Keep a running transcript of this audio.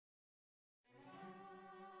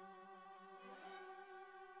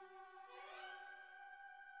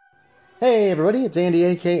Hey everybody, it's Andy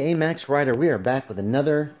aka Max Rider. We are back with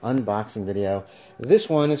another unboxing video. This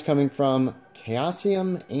one is coming from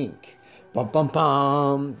Chaosium Inc. Bum bum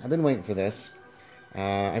bum! I've been waiting for this.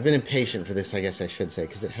 I've been impatient for this, I guess I should say,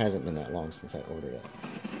 because it hasn't been that long since I ordered it.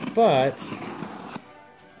 But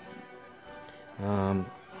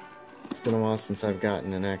it's been a while since I've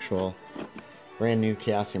gotten an actual brand new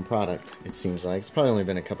Chaosium product, it seems like. It's probably only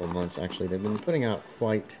been a couple of months, actually. They've been putting out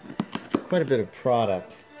quite a bit of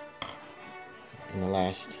product in the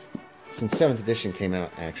last, since 7th edition came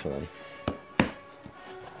out, actually.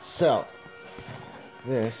 So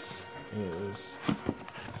this has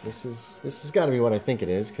got to be what I think it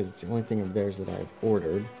is, because it's the only thing of theirs that I've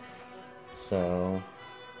ordered. So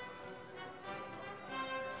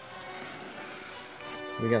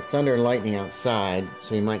we got thunder and lightning outside,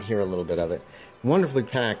 so you might hear a little bit of it. Wonderfully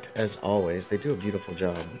packed, as always. They do a beautiful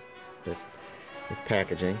job with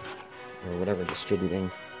packaging, or whatever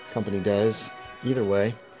distributing company does. Either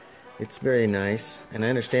way, it's very nice, and I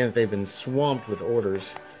understand that they've been swamped with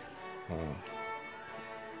orders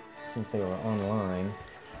since they were online.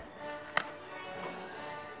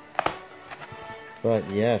 But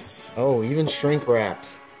yes, oh, even shrink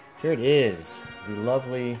wrapped. Here it is, the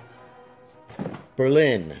lovely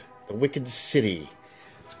Berlin, the Wicked City.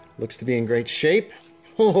 Looks to be in great shape.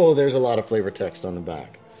 Oh, there's a lot of flavor text on the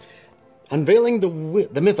back. Unveiling the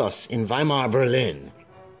mythos in Weimar, Berlin.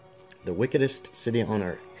 The wickedest city on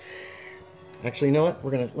earth. Actually, you know what?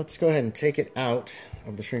 Let's go ahead and take it out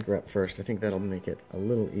of the shrink wrap first. I think that'll make it a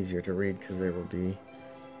little easier to read, because there will be...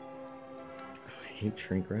 I hate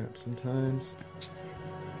shrink wrap sometimes.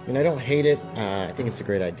 And I don't hate it. I think it's a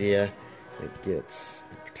great idea. It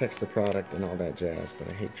protects the product and all that jazz, but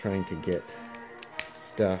I hate trying to get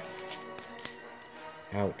stuff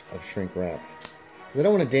out of shrink wrap, because I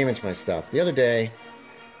don't want to damage my stuff. The other day,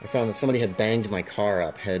 I found that somebody had banged my car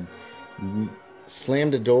up, had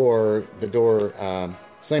slammed their door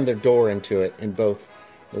into it in both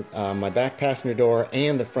my back passenger door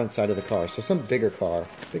and the front side of the car. So some bigger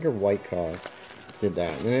white car did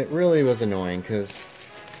that, and it really was annoying, because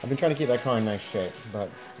I've been trying to keep that car in nice shape, but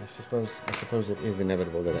I suppose it is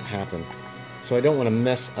inevitable that it happened. So I don't want to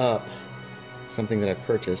mess up something that I've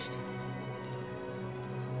purchased.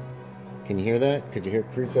 Can you hear that? Could you hear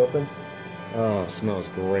it creak open? Oh, it smells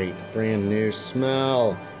great. Brand new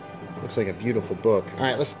smell. Looks like a beautiful book.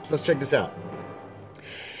 Alright, let's check this out.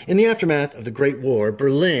 In the aftermath of the Great War,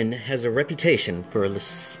 Berlin has a reputation for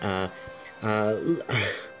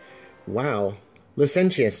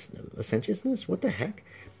licentiousness? What the heck?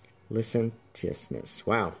 Licentiousness.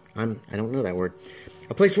 Wow. I don't know that word.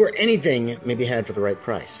 A place where anything may be had for the right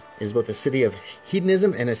price. It is both a city of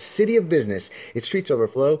hedonism and a city of business. Its streets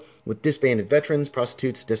overflow with disbanded veterans,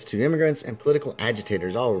 prostitutes, destitute immigrants, and political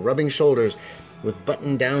agitators, all rubbing shoulders with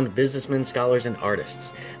button-down businessmen, scholars, and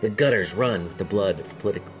artists. The gutters run with the blood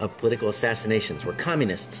of political assassinations, where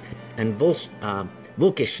communists and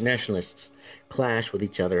Volkish nationalists clash with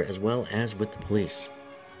each other, as well as with the police.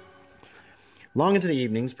 Long into the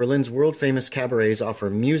evenings, Berlin's world-famous cabarets offer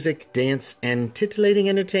music, dance, and titillating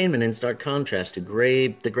entertainment in stark contrast to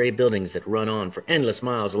the gray buildings that run on for endless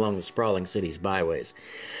miles along the sprawling city's byways.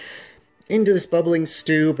 Into this bubbling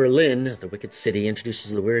stew, Berlin, the Wicked City,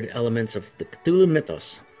 introduces the weird elements of the Cthulhu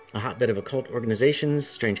mythos, a hotbed of occult organizations,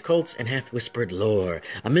 strange cults, and half-whispered lore.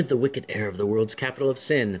 Amid the wicked air of the world's capital of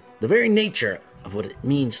sin, the very nature of what it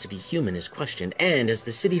means to be human is questioned, and as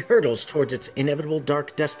the city hurtles towards its inevitable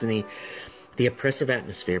dark destiny, the oppressive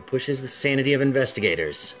atmosphere pushes the sanity of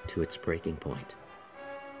investigators to its breaking point.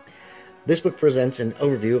 This book presents an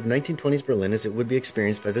overview of 1920s Berlin as it would be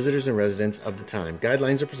experienced by visitors and residents of the time.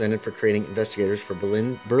 Guidelines are presented for creating investigators for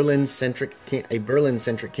a Berlin-centric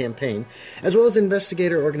campaign, as well as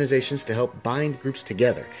investigator organizations to help bind groups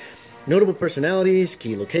together. Notable personalities,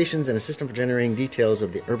 key locations, and a system for generating details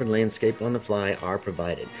of the urban landscape on the fly are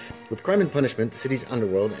provided. With crime and punishment, the city's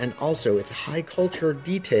underworld, and also its high culture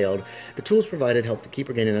detailed, the tools provided help the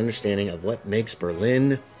keeper gain an understanding of what makes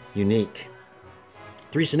Berlin unique.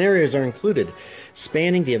 3 scenarios are included,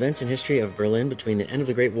 spanning the events and history of Berlin between the end of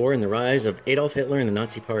the Great War and the rise of Adolf Hitler and the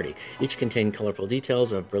Nazi Party. Each contain colorful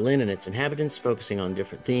details of Berlin and its inhabitants, focusing on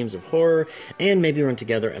different themes of horror, and may be run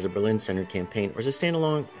together as a Berlin-centered campaign or as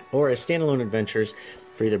standalone adventures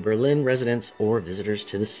for either Berlin residents or visitors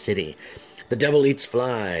to the city. The Devil Eats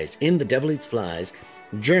Flies. In The Devil Eats Flies,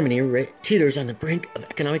 Germany teeters on the brink of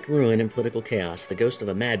economic ruin and political chaos. The ghost of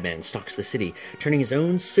a madman stalks the city, turning his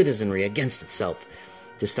own citizenry against itself.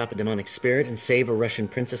 To stop a demonic spirit and save a Russian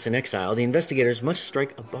princess in exile, the investigators must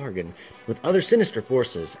strike a bargain with other sinister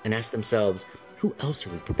forces and ask themselves, who else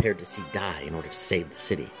are we prepared to see die in order to save the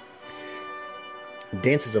city?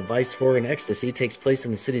 Dances of vice, horror, and ecstasy takes place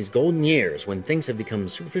in the city's golden years when things have become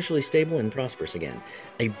superficially stable and prosperous again.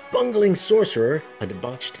 A bungling sorcerer, a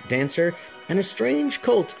debauched dancer, and a strange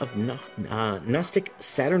cult of Gnostic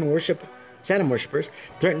Saturn worshippers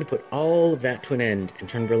threaten to put all of that to an end and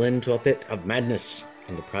turn Berlin into a pit of madness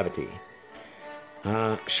and depravity.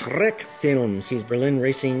 Schreck film sees Berlin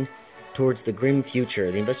racing towards the grim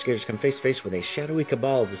future. The investigators come face to face with a shadowy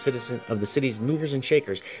cabal of the city's movers and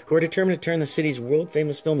shakers who are determined to turn the city's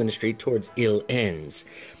world-famous film industry towards ill ends.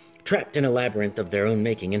 Trapped in a labyrinth of their own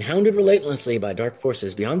making and hounded relentlessly by dark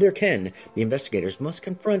forces beyond their ken, the investigators must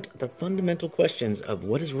confront the fundamental questions of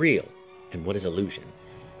what is real and what is illusion.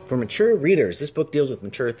 For mature readers, this book deals with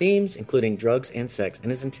mature themes, including drugs and sex,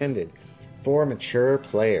 and is intended for mature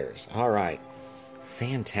players. All right.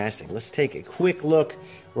 Fantastic. Let's take a quick look.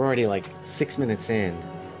 We're already like 6 minutes in.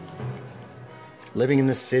 Living in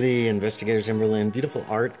the city, investigators in Berlin. Beautiful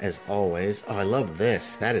art as always. Oh, I love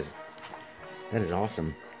this. That is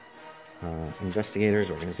awesome. Investigators,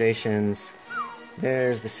 organizations.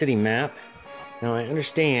 There's the city map. Now I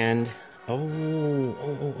understand.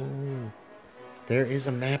 Oh. There is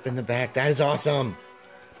a map in the back. That is awesome.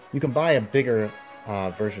 You can buy a bigger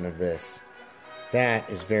version of this. That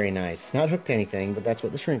is very nice. Not hooked to anything, but that's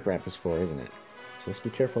what the shrink wrap is for, isn't it? So let's be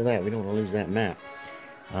careful of that. We don't want to lose that map.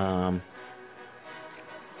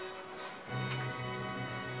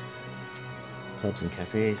 Pubs and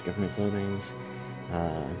cafes, government buildings.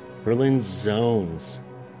 Berlin zones.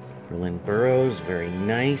 Berlin boroughs, very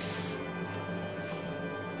nice.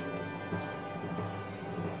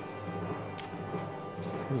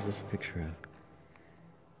 What is this a picture of?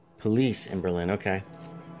 Police in Berlin, okay.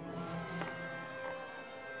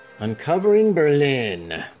 Uncovering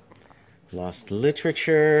Berlin. Lost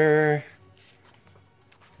literature.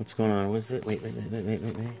 What's going on? What's it? Wait.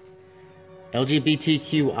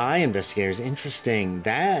 LGBTQI investigators. Interesting.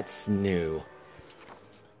 That's new.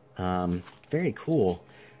 Very cool.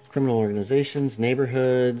 Criminal organizations,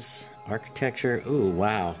 neighborhoods, architecture. Ooh,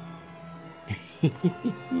 wow.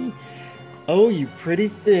 Oh, you pretty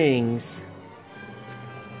things.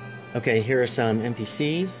 Okay, here are some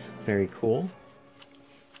NPCs. Very cool.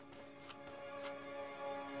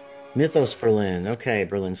 Mythos Berlin. Okay,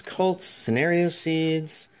 Berlin's cults, scenario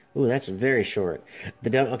seeds. Ooh, that's very short.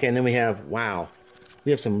 Okay, and then we have, wow.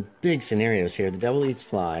 We have some big scenarios here. The Devil Eats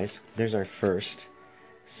Flies. There's our first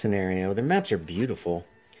scenario. The maps are beautiful.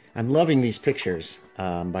 I'm loving these pictures,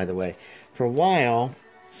 by the way. For a while,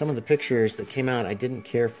 some of the pictures that came out I didn't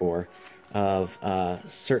care for of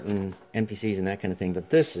certain NPCs and that kind of thing, but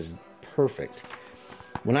this is perfect.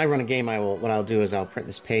 When I run a game, what I'll do is I'll print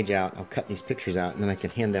this page out, I'll cut these pictures out, and then I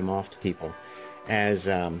can hand them off to people as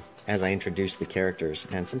I introduce the characters.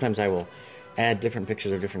 And sometimes I will add different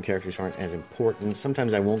pictures of different characters who aren't as important.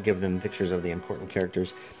 Sometimes I won't give them pictures of the important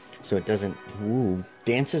characters, so it doesn't... Ooh,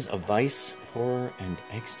 Dances of Vice, Horror, and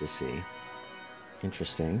Ecstasy.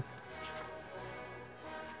 Interesting.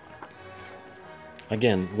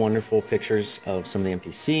 Again, wonderful pictures of some of the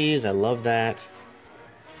NPCs. I love that.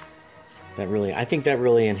 I think that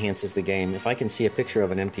really enhances the game. If I can see a picture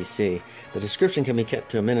of an NPC, the description can be kept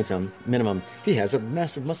to a minimum. He has a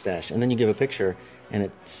massive mustache. And then you give a picture, and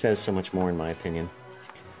it says so much more, in my opinion.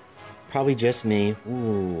 Probably just me.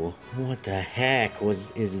 Ooh, what the heck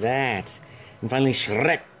is that? And finally,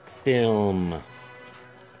 Schreck film.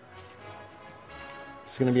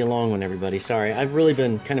 It's going to be a long one, everybody. Sorry. I've really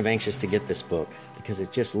been kind of anxious to get this book because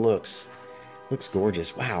it just looks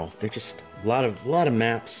gorgeous. Wow, they're just a lot of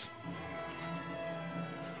maps.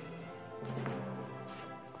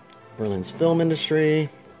 Berlin's film industry,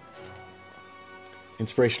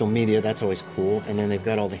 inspirational media, that's always cool. And then they've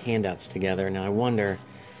got all the handouts together. Now I wonder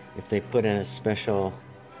if they put in a special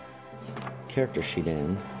character sheet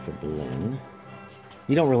in for Berlin.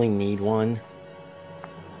 You don't really need one.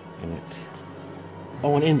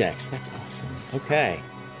 Oh, an index. That's awesome. Okay.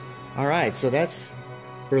 All right, so that's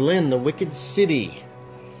Berlin, the Wicked City.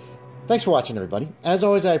 Thanks for watching, everybody. As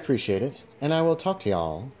always, I appreciate it. And I will talk to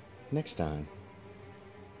y'all next time.